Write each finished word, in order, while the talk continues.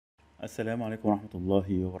السلام عليكم ورحمة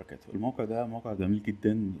الله وبركاته. الموقع ده موقع جميل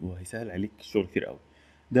جدا وهيسهل عليك الشغل كتير قوي.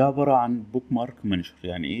 ده عبارة عن بوك مارك مانجر.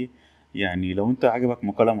 يعني ايه؟ يعني لو انت عجبك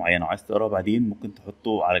مقالة معينة وعايز تقراها بعدين ممكن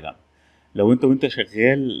تحطه على جنب. لو انت وانت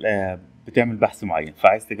شغال بتعمل بحث معين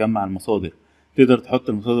فعايز تجمع المصادر، تقدر تحط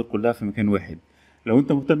المصادر كلها في مكان واحد. لو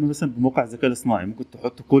انت مهتم مثلا بموقع الذكاء الاصطناعي ممكن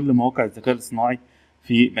تحط كل مواقع الذكاء الاصطناعي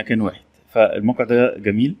في مكان واحد. فالموقع ده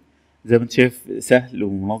جميل، زي ما انت شايف سهل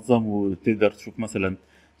ومنظم، وتقدر تشوف مثلا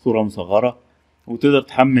صورة مصغرة، وتقدر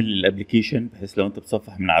تحمل الابليكيشن بحيث لو انت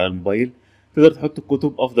بتصفح من على الموبايل تقدر تحط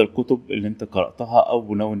الكتب، افضل الكتب اللي انت قرأتها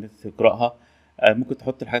او ناوي ان انت تقرأها. ممكن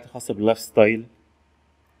تحط الحاجات الخاصة باللايف ستايل،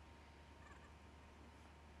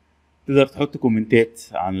 تقدر تحط كومنتات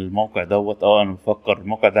عن الموقع دوت. انا بفكر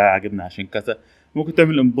الموقع ده عاجبني عشان كذا. ممكن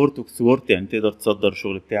تعمل امبورت واكسبورت، يعني تقدر تصدر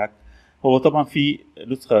الشغل بتاعك. هو طبعا في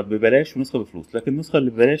نسخة ببلاش ونسخة بفلوس، لكن النسخة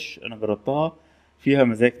اللي ببلاش انا جربتها فيها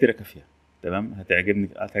مزايا كتيرة كافية. تمام،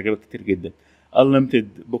 هتعجبك كتير جدا. unlimited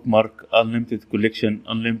bookmark، unlimited collection،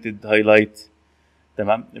 unlimited highlight.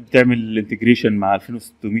 تمام، بتعمل انتجريشن مع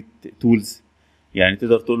 2600 تولز. يعني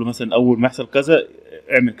تقدر تقول له مثلا اول ما يحصل كذا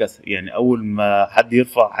اعمل كذا، يعني اول ما حد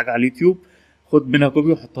يرفع حاجه على اليوتيوب خد منها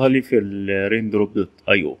كوبي وحطها لي في الريندروب دوت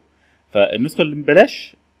اي او. فالنسخه اللي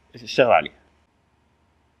ببلاش اشتغل عليها.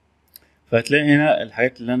 فهتلاقي هنا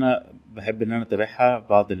الحاجات اللي انا بحب ان انا اتابعها،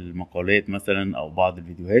 بعض المقالات مثلا او بعض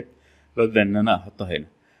الفيديوهات، ببدا ان انا احطها هنا.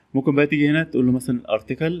 ممكن بقى تيجي هنا تقول له مثلا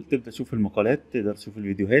ارتكل، تبدا تشوف المقالات، تقدر تشوف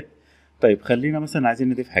الفيديوهات. طيب خلينا مثلا عايزين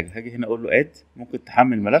نضيف حاجه، هاجي هنا اقول له اد. ممكن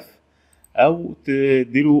تحمل ملف او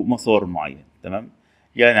تديله مسار معين. تمام،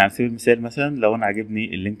 يعني على سبيل المثال مثلا لو انا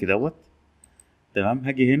عاجبني اللينك دوت، تمام،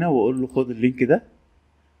 هاجي هنا واقول له خد اللينك ده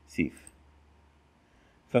سيف.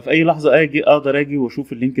 ففي اي لحظه اقدر اجي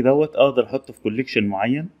واشوف اللينك دوت، اقدر احطه في كوليكشن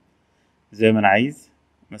معين زي ما انا عايز.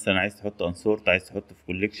 مثلا عايز تحط انسورت، عايز تحطه في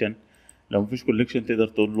كوليكشن. لو مفيش كوليكشن تقدر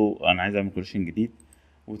تقول له انا عايز اعمل كوليكشن جديد،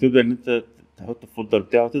 وتبدا ان انت تحط الفولدر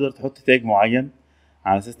بتاعه. تقدر تحط تاج معين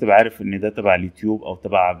على اساس تبقى عارف ان ده تبع اليوتيوب او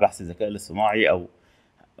تبع بحث الذكاء الاصطناعي، او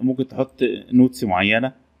ممكن تحط نوتس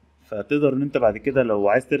معينة. فتقدر ان انت بعد كده لو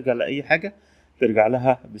عايز ترجع لأي حاجة ترجع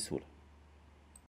لها بسهولة.